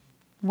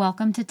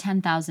Welcome to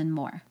 10,000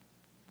 More,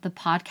 the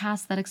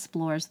podcast that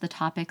explores the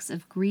topics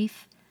of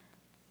grief,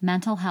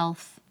 mental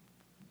health,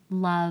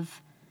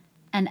 love,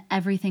 and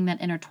everything that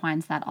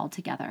intertwines that all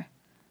together.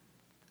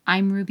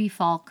 I'm Ruby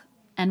Falk,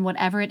 and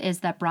whatever it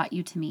is that brought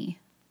you to me,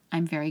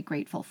 I'm very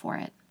grateful for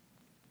it.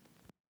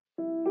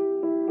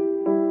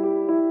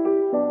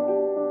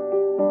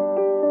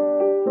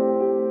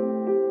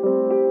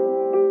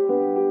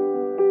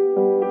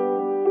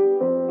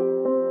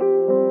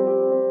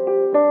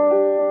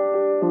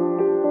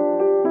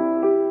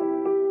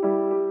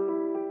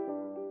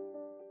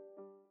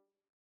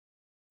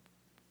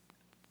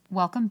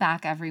 Welcome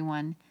back,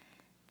 everyone.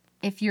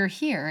 If you're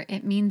here,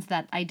 it means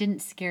that I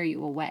didn't scare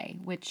you away,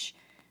 which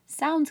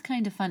sounds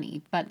kind of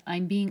funny, but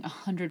I'm being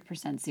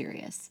 100%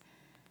 serious.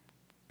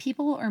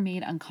 People are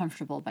made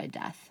uncomfortable by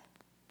death.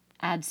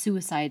 Add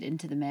suicide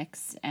into the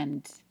mix,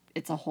 and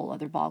it's a whole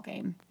other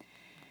ballgame.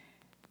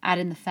 Add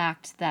in the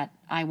fact that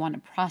I want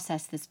to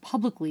process this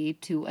publicly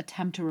to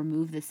attempt to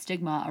remove the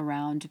stigma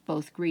around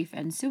both grief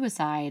and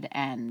suicide,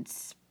 and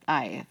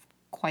I have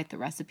quite the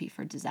recipe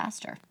for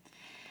disaster.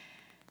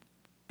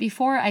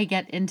 Before I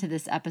get into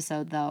this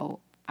episode,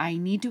 though, I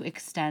need to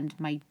extend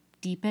my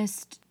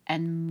deepest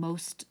and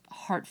most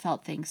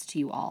heartfelt thanks to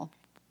you all.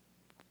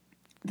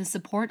 The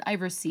support I've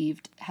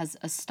received has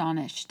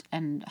astonished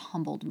and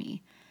humbled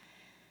me.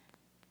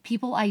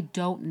 People I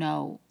don't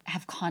know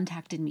have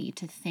contacted me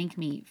to thank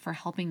me for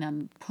helping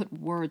them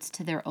put words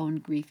to their own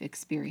grief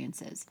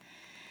experiences.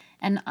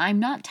 And I'm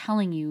not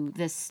telling you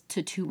this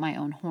to toot my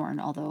own horn,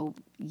 although,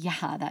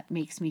 yeah, that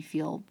makes me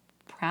feel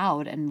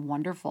proud and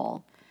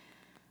wonderful.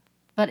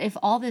 But if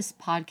all this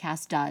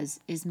podcast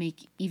does is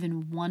make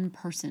even one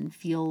person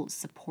feel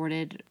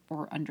supported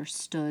or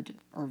understood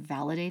or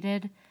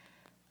validated,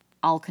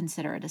 I'll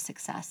consider it a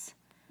success.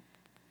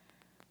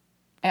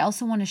 I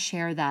also want to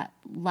share that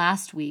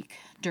last week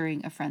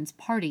during a friend's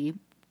party,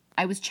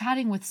 I was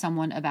chatting with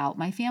someone about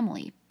my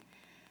family.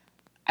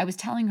 I was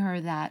telling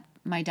her that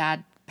my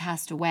dad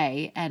passed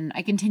away, and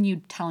I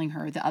continued telling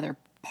her the other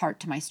part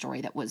to my story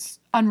that was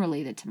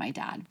unrelated to my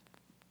dad.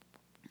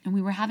 And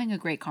we were having a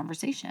great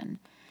conversation.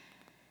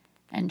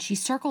 And she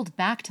circled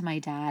back to my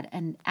dad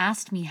and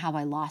asked me how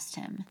I lost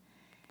him.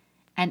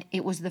 And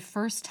it was the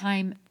first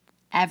time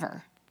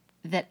ever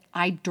that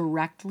I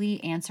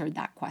directly answered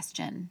that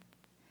question.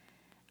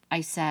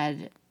 I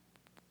said,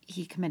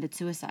 he committed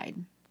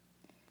suicide.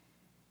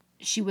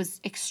 She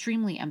was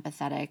extremely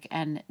empathetic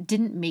and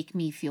didn't make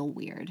me feel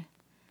weird.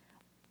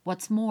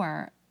 What's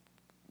more,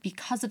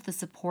 because of the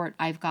support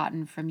I've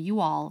gotten from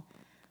you all,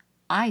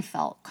 I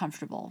felt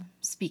comfortable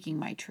speaking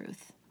my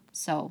truth.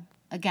 So,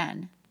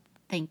 again,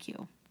 thank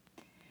you.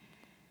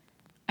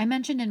 I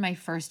mentioned in my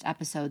first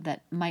episode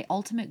that my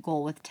ultimate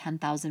goal with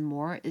 10,000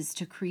 More is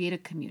to create a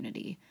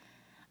community,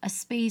 a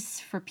space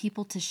for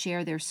people to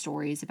share their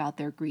stories about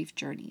their grief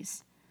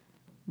journeys.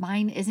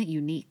 Mine isn't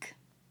unique.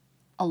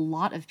 A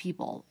lot of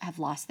people have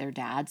lost their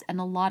dads, and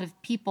a lot of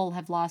people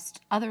have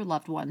lost other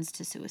loved ones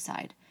to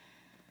suicide.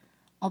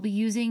 I'll be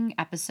using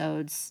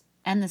episodes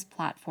and this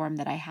platform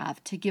that I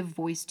have to give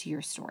voice to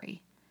your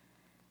story.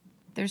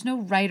 There's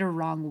no right or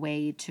wrong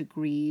way to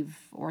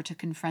grieve or to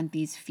confront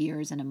these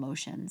fears and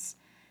emotions.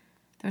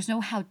 There's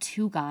no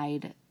how-to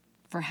guide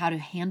for how to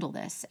handle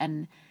this,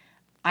 and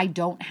I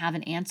don't have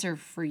an answer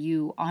for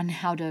you on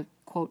how to,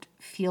 quote,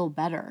 feel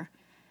better.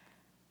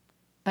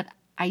 But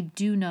I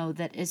do know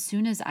that as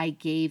soon as I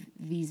gave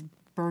these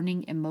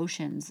burning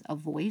emotions a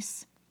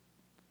voice,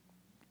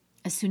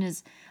 as soon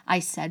as I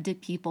said to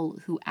people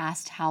who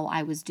asked how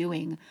I was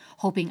doing,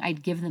 hoping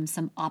I'd give them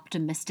some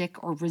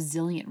optimistic or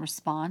resilient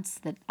response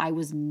that I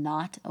was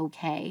not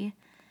okay,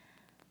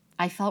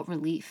 I felt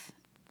relief.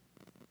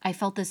 I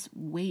felt this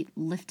weight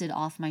lifted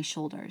off my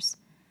shoulders.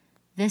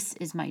 This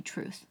is my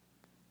truth.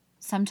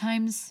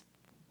 Sometimes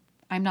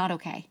I'm not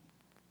okay.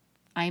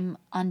 I'm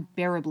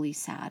unbearably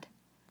sad.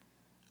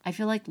 I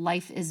feel like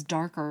life is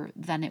darker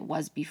than it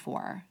was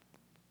before.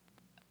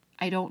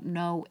 I don't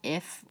know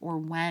if or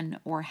when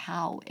or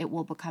how it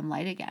will become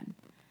light again.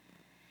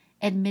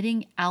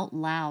 Admitting out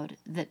loud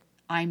that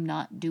I'm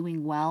not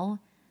doing well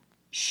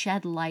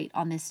shed light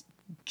on this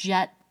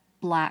jet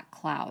black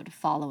cloud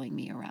following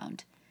me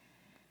around.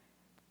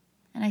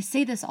 And I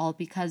say this all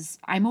because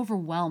I'm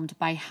overwhelmed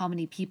by how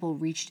many people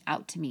reached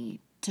out to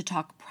me to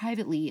talk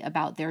privately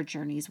about their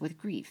journeys with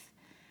grief.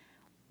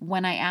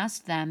 When I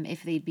asked them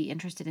if they'd be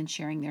interested in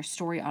sharing their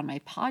story on my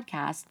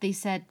podcast, they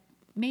said,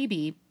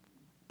 maybe,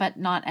 but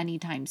not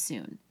anytime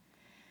soon.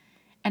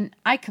 And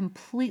I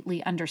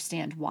completely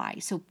understand why,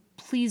 so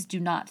please do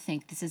not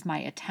think this is my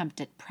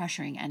attempt at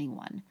pressuring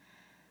anyone.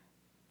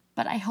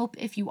 But I hope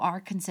if you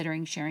are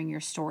considering sharing your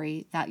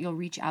story that you'll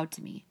reach out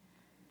to me.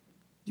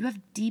 You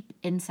have deep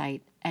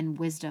insight and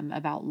wisdom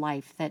about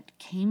life that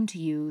came to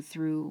you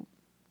through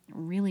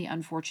really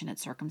unfortunate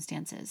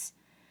circumstances.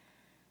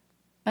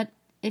 But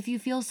if you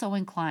feel so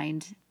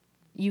inclined,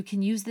 you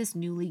can use this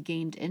newly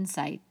gained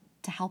insight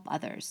to help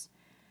others.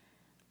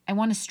 I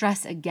want to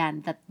stress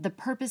again that the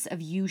purpose of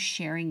you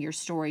sharing your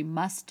story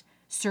must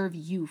serve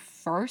you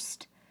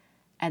first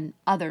and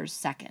others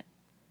second.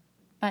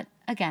 But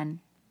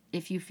again,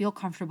 if you feel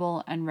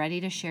comfortable and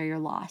ready to share your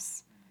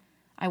loss,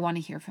 I want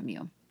to hear from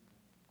you.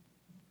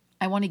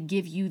 I want to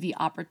give you the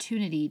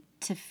opportunity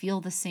to feel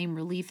the same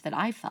relief that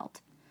I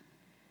felt.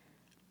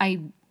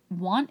 I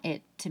want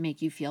it to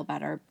make you feel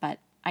better, but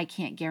I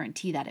can't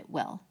guarantee that it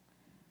will.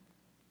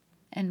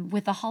 And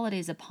with the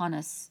holidays upon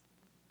us,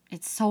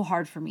 it's so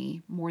hard for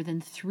me, more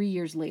than 3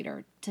 years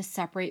later, to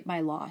separate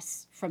my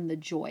loss from the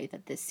joy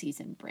that this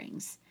season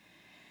brings.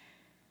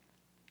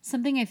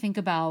 Something I think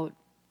about,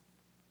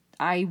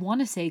 I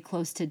want to say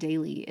close to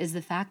daily, is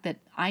the fact that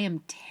I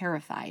am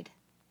terrified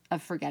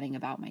of forgetting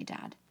about my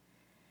dad.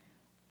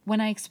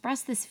 When I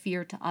express this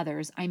fear to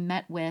others, I'm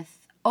met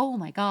with, oh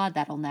my God,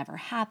 that'll never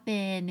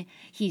happen.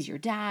 He's your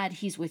dad.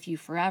 He's with you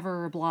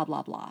forever, blah,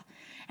 blah, blah.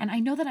 And I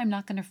know that I'm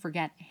not going to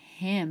forget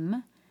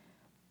him,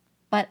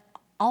 but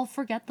I'll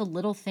forget the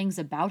little things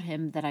about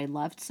him that I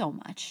loved so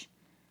much.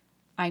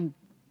 I'm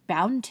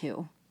bound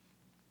to.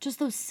 Just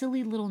those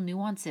silly little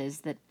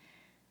nuances that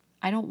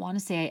I don't want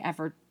to say I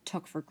ever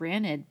took for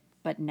granted,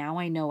 but now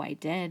I know I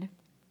did.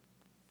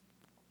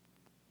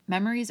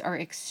 Memories are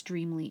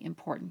extremely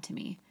important to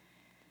me.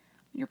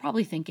 You're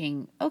probably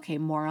thinking, okay,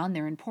 moron,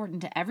 they're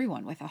important to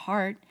everyone with a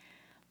heart.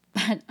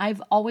 But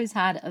I've always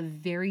had a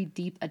very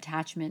deep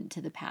attachment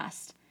to the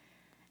past.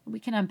 We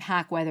can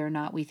unpack whether or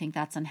not we think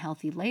that's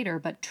unhealthy later,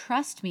 but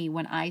trust me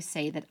when I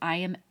say that I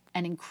am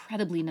an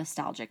incredibly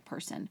nostalgic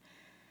person.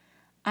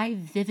 I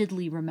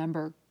vividly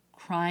remember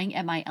crying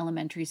at my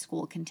elementary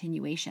school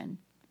continuation.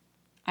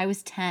 I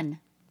was 10,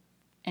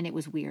 and it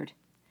was weird.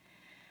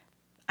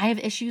 I have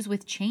issues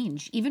with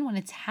change, even when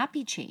it's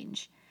happy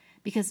change,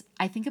 because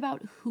I think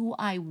about who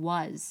I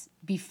was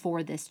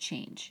before this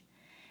change,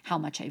 how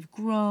much I've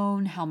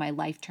grown, how my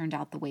life turned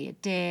out the way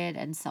it did,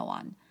 and so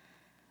on.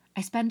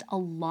 I spend a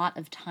lot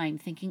of time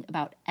thinking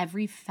about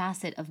every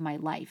facet of my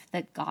life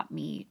that got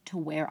me to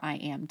where I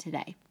am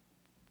today,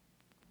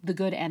 the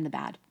good and the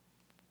bad.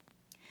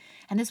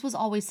 And this was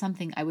always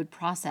something I would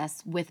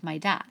process with my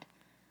dad.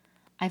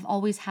 I've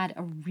always had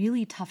a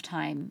really tough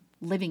time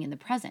living in the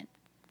present.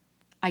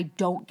 I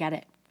don't get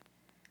it.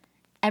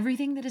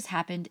 Everything that has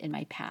happened in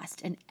my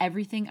past and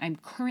everything I'm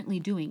currently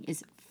doing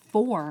is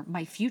for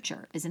my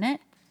future, isn't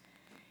it?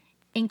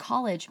 In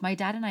college, my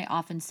dad and I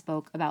often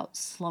spoke about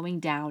slowing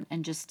down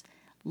and just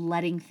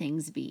letting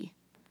things be.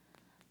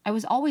 I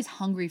was always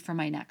hungry for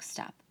my next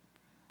step.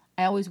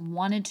 I always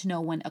wanted to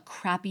know when a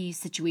crappy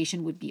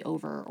situation would be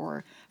over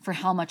or for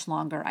how much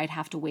longer I'd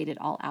have to wait it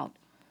all out.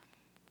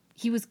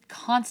 He was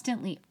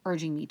constantly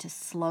urging me to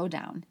slow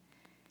down,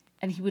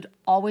 and he would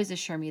always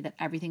assure me that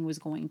everything was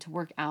going to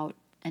work out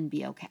and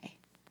be okay.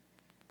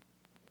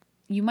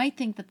 You might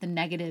think that the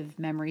negative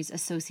memories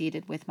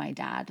associated with my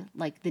dad,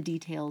 like the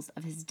details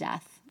of his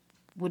death,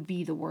 would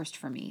be the worst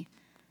for me,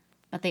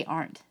 but they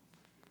aren't.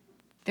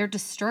 They're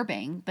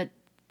disturbing, but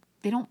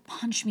they don't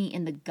punch me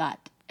in the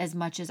gut as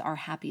much as our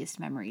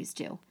happiest memories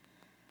do.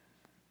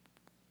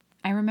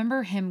 I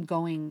remember him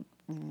going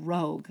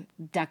rogue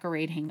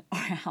decorating our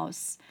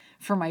house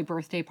for my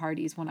birthday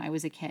parties when I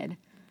was a kid.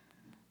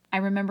 I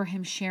remember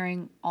him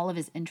sharing all of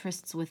his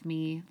interests with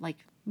me, like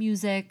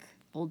music,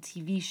 old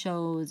TV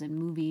shows and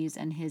movies,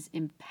 and his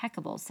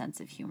impeccable sense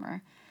of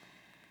humor.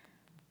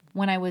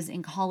 When I was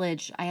in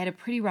college, I had a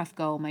pretty rough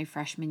go my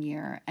freshman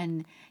year,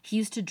 and he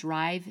used to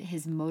drive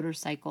his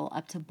motorcycle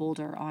up to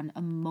Boulder on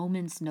a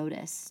moment's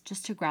notice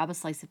just to grab a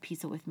slice of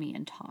pizza with me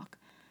and talk.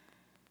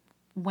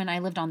 When I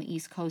lived on the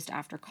East Coast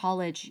after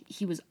college,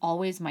 he was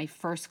always my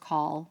first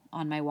call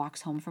on my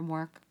walks home from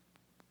work.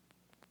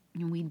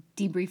 And we'd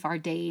debrief our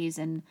days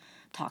and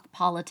talk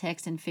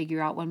politics and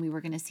figure out when we were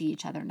going to see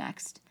each other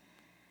next.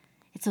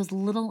 It's those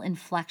little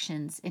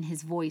inflections in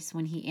his voice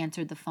when he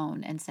answered the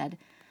phone and said,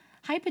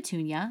 "Hi,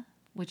 Petunia,"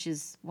 which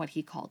is what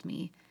he called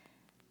me,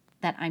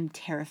 that I'm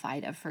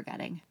terrified of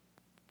forgetting.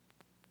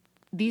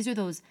 These are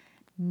those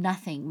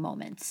nothing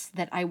moments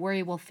that I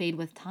worry will fade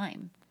with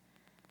time.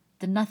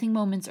 The nothing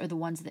moments are the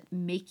ones that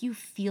make you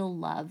feel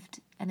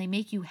loved and they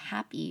make you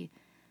happy,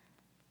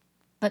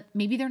 but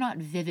maybe they're not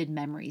vivid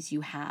memories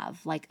you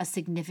have like a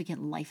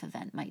significant life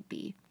event might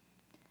be.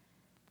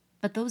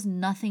 But those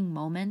nothing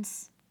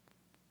moments,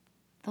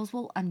 those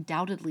will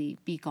undoubtedly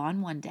be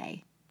gone one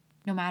day,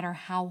 no matter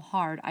how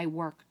hard I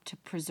work to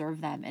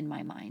preserve them in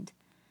my mind.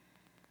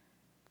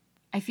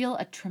 I feel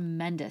a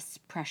tremendous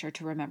pressure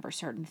to remember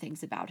certain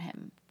things about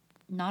him,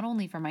 not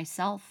only for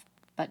myself,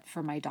 but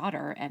for my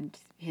daughter and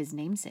his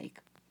namesake.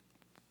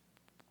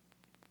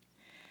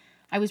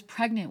 I was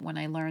pregnant when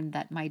I learned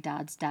that my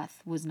dad's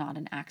death was not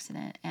an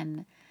accident,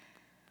 and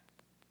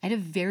I had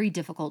a very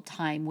difficult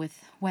time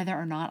with whether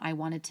or not I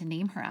wanted to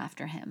name her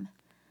after him.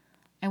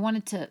 I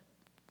wanted to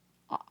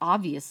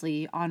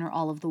obviously honor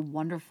all of the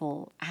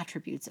wonderful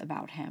attributes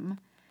about him.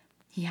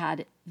 He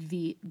had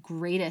the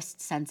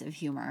greatest sense of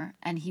humor,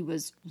 and he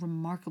was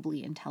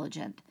remarkably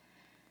intelligent.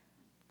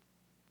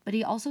 But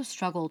he also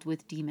struggled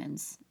with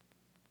demons,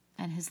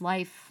 and his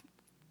life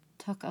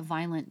took a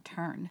violent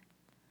turn.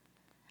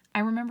 I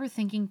remember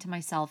thinking to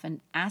myself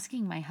and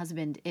asking my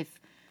husband if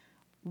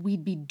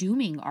we'd be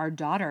dooming our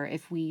daughter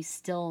if we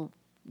still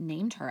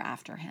named her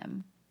after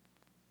him.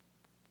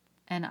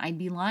 And I'd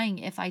be lying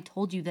if I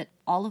told you that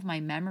all of my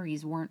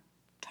memories weren't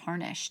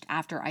tarnished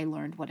after I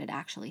learned what had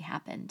actually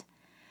happened.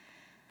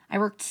 I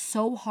worked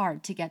so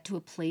hard to get to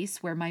a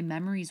place where my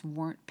memories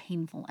weren't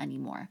painful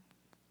anymore.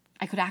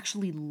 I could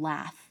actually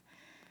laugh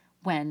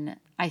when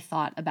I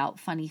thought about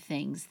funny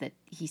things that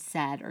he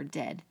said or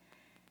did.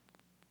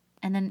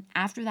 And then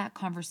after that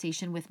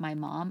conversation with my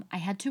mom, I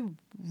had to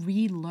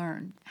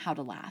relearn how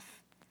to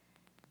laugh.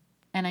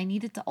 And I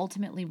needed to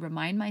ultimately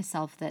remind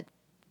myself that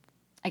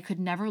I could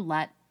never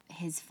let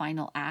his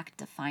final act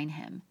define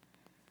him.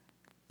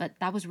 But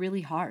that was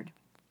really hard.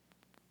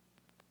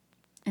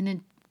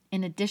 And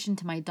in addition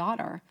to my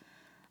daughter,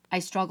 I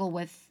struggle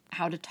with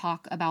how to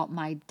talk about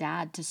my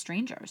dad to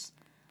strangers,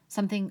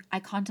 something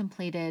I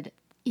contemplated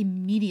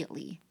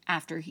immediately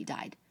after he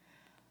died.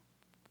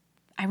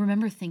 I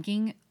remember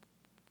thinking,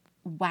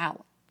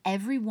 wow,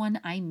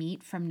 everyone I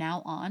meet from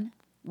now on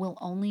will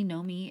only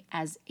know me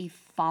as a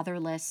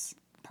fatherless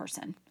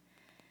person.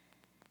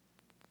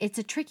 It's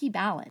a tricky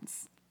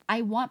balance.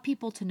 I want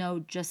people to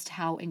know just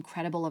how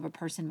incredible of a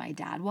person my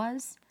dad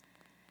was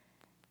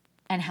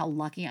and how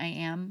lucky I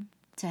am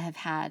to have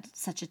had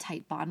such a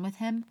tight bond with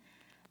him.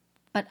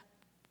 But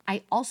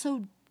I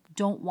also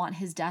don't want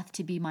his death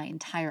to be my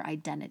entire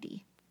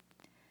identity.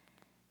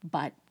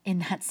 But in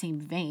that same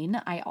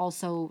vein, I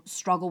also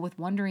struggle with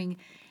wondering,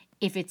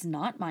 if it's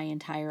not my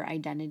entire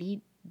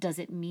identity, does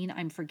it mean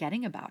I'm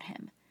forgetting about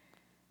him?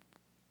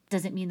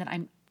 Does it mean that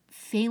I'm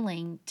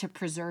failing to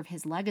preserve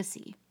his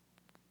legacy?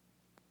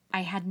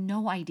 I had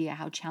no idea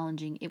how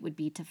challenging it would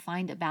be to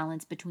find a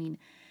balance between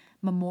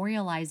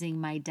memorializing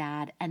my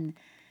dad and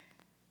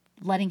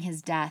letting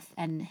his death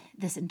and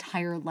this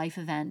entire life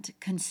event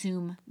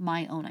consume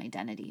my own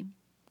identity.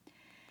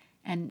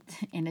 And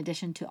in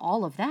addition to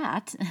all of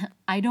that,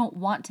 I don't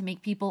want to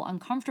make people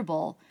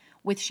uncomfortable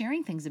with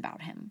sharing things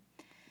about him.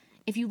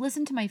 If you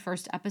listen to my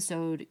first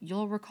episode,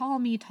 you'll recall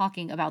me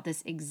talking about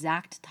this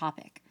exact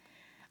topic.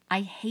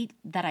 I hate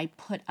that I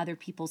put other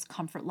people's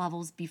comfort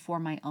levels before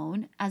my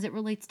own as it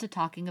relates to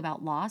talking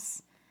about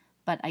loss,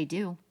 but I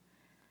do.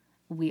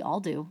 We all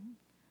do.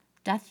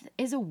 Death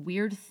is a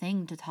weird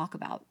thing to talk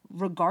about,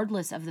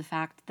 regardless of the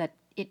fact that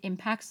it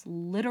impacts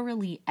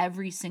literally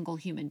every single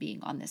human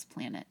being on this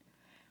planet.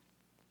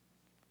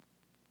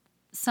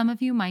 Some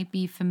of you might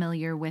be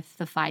familiar with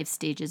the 5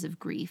 stages of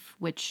grief,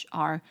 which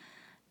are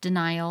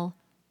denial,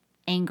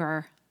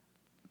 anger,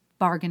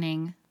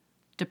 bargaining,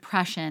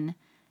 depression,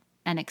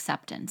 and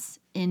acceptance,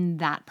 in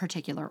that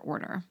particular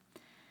order.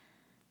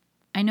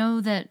 I know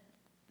that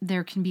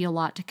there can be a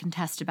lot to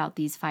contest about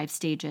these 5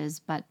 stages,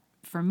 but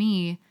for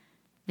me,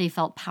 they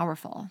felt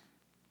powerful,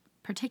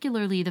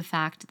 particularly the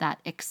fact that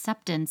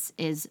acceptance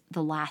is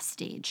the last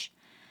stage.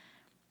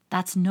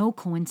 That's no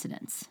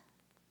coincidence.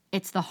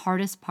 It's the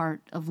hardest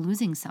part of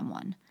losing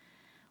someone.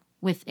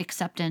 With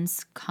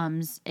acceptance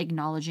comes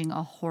acknowledging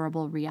a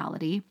horrible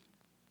reality.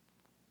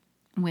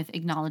 With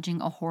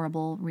acknowledging a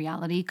horrible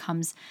reality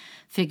comes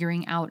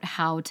figuring out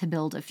how to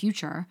build a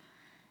future.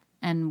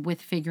 And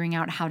with figuring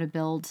out how to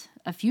build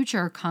a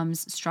future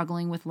comes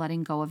struggling with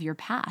letting go of your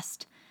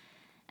past.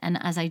 And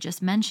as I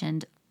just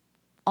mentioned,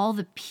 all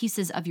the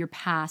pieces of your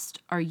past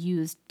are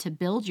used to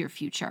build your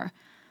future,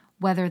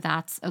 whether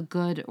that's a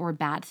good or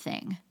bad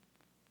thing.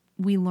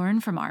 We learn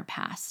from our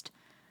past.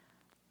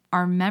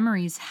 Our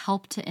memories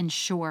help to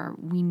ensure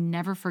we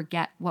never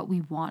forget what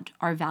we want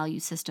our value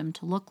system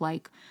to look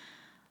like,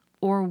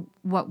 or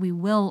what we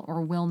will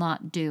or will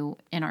not do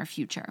in our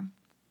future.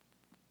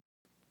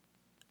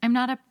 I'm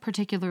not a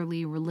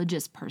particularly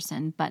religious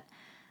person, but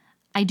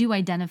I do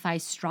identify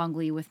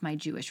strongly with my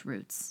Jewish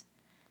roots.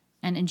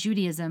 And in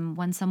Judaism,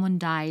 when someone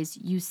dies,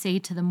 you say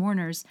to the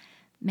mourners,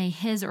 may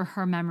his or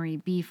her memory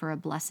be for a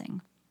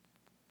blessing.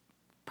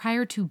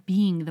 Prior to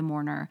being the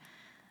mourner,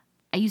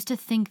 I used to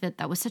think that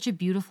that was such a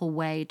beautiful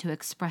way to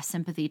express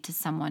sympathy to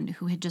someone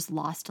who had just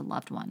lost a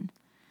loved one.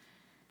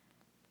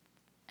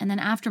 And then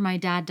after my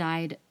dad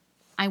died,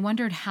 I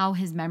wondered how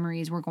his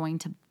memories were going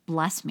to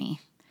bless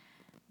me,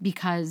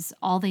 because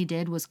all they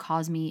did was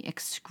cause me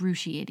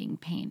excruciating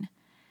pain.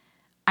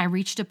 I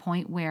reached a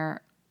point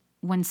where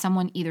when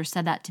someone either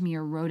said that to me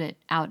or wrote it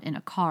out in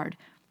a card,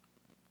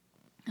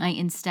 I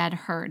instead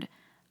heard,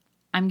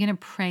 I'm going to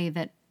pray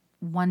that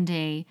one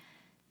day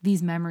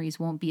these memories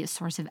won't be a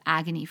source of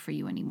agony for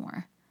you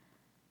anymore.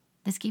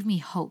 This gave me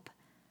hope.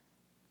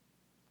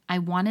 I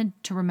wanted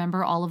to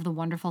remember all of the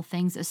wonderful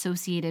things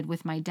associated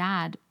with my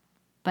dad,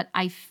 but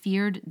I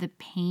feared the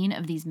pain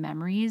of these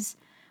memories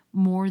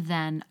more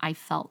than I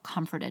felt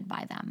comforted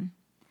by them.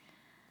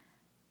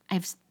 I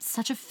have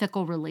such a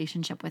fickle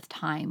relationship with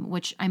time,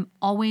 which I'm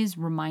always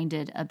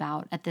reminded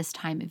about at this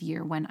time of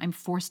year when I'm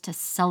forced to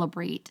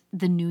celebrate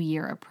the new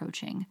year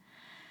approaching.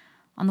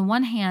 On the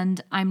one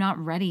hand, I'm not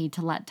ready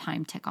to let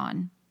time tick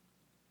on.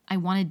 I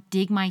want to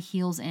dig my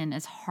heels in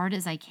as hard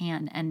as I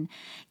can and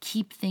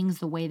keep things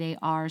the way they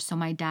are so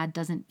my dad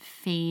doesn't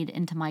fade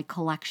into my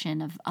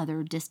collection of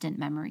other distant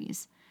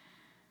memories.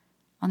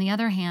 On the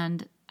other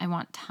hand, I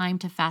want time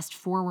to fast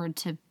forward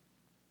to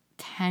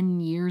 10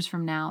 years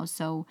from now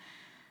so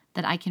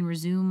that I can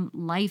resume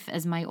life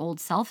as my old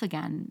self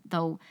again,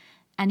 though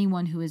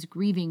anyone who is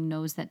grieving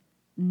knows that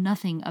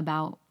nothing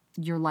about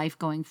your life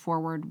going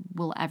forward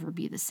will ever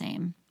be the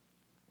same.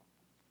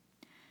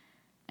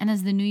 And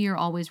as the new year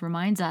always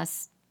reminds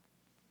us,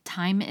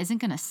 time isn't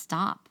going to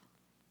stop.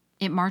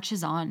 It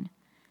marches on.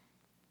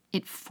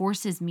 It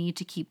forces me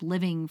to keep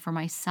living for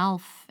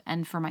myself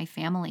and for my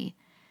family.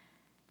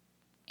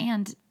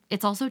 And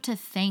it's also to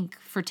thank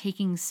for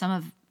taking some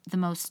of the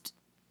most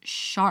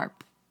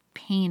sharp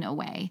pain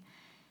away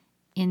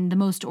in the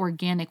most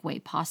organic way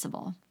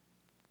possible.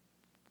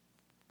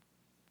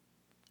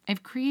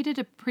 I've created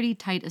a pretty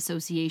tight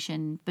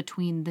association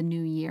between the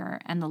new year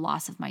and the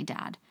loss of my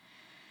dad.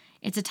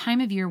 It's a time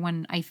of year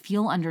when I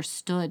feel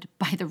understood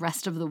by the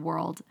rest of the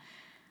world.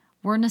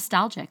 We're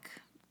nostalgic.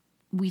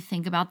 We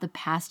think about the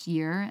past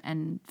year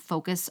and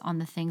focus on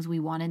the things we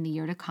want in the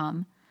year to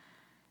come.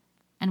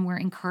 And we're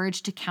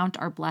encouraged to count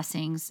our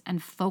blessings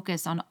and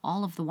focus on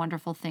all of the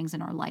wonderful things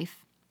in our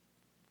life.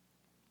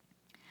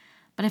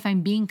 But if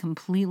I'm being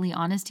completely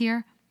honest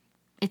here,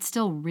 it's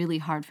still really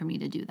hard for me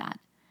to do that.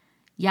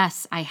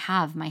 Yes, I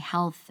have my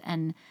health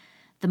and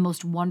the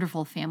most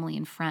wonderful family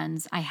and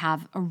friends. I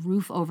have a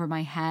roof over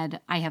my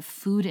head. I have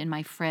food in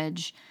my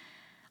fridge.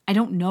 I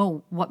don't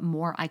know what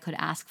more I could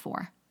ask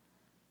for.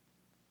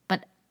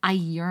 But I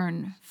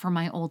yearn for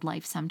my old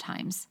life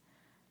sometimes.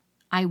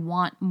 I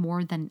want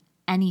more than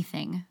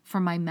anything for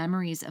my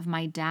memories of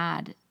my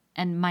dad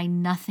and my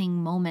nothing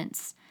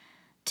moments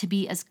to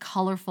be as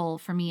colorful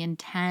for me in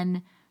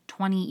 10,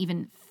 20,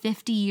 even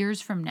 50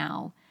 years from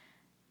now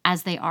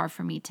as they are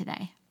for me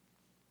today.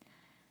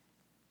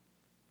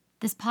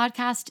 This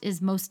podcast is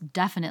most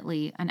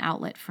definitely an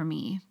outlet for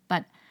me,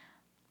 but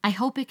I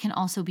hope it can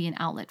also be an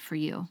outlet for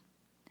you.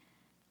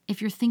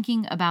 If you're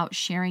thinking about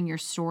sharing your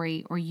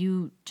story or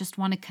you just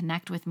want to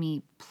connect with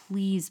me,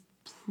 please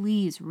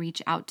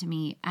reach out to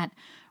me at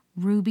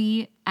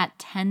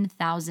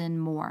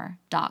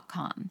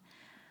ruby@10,000more.com.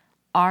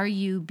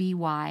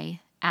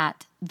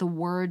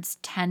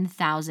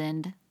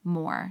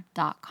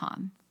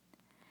 ruby@10,000more.com.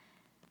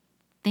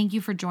 Thank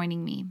you for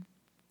joining me.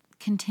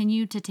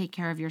 Continue to take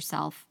care of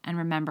yourself and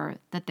remember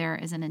that there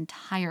is an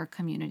entire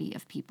community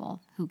of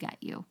people who get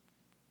you.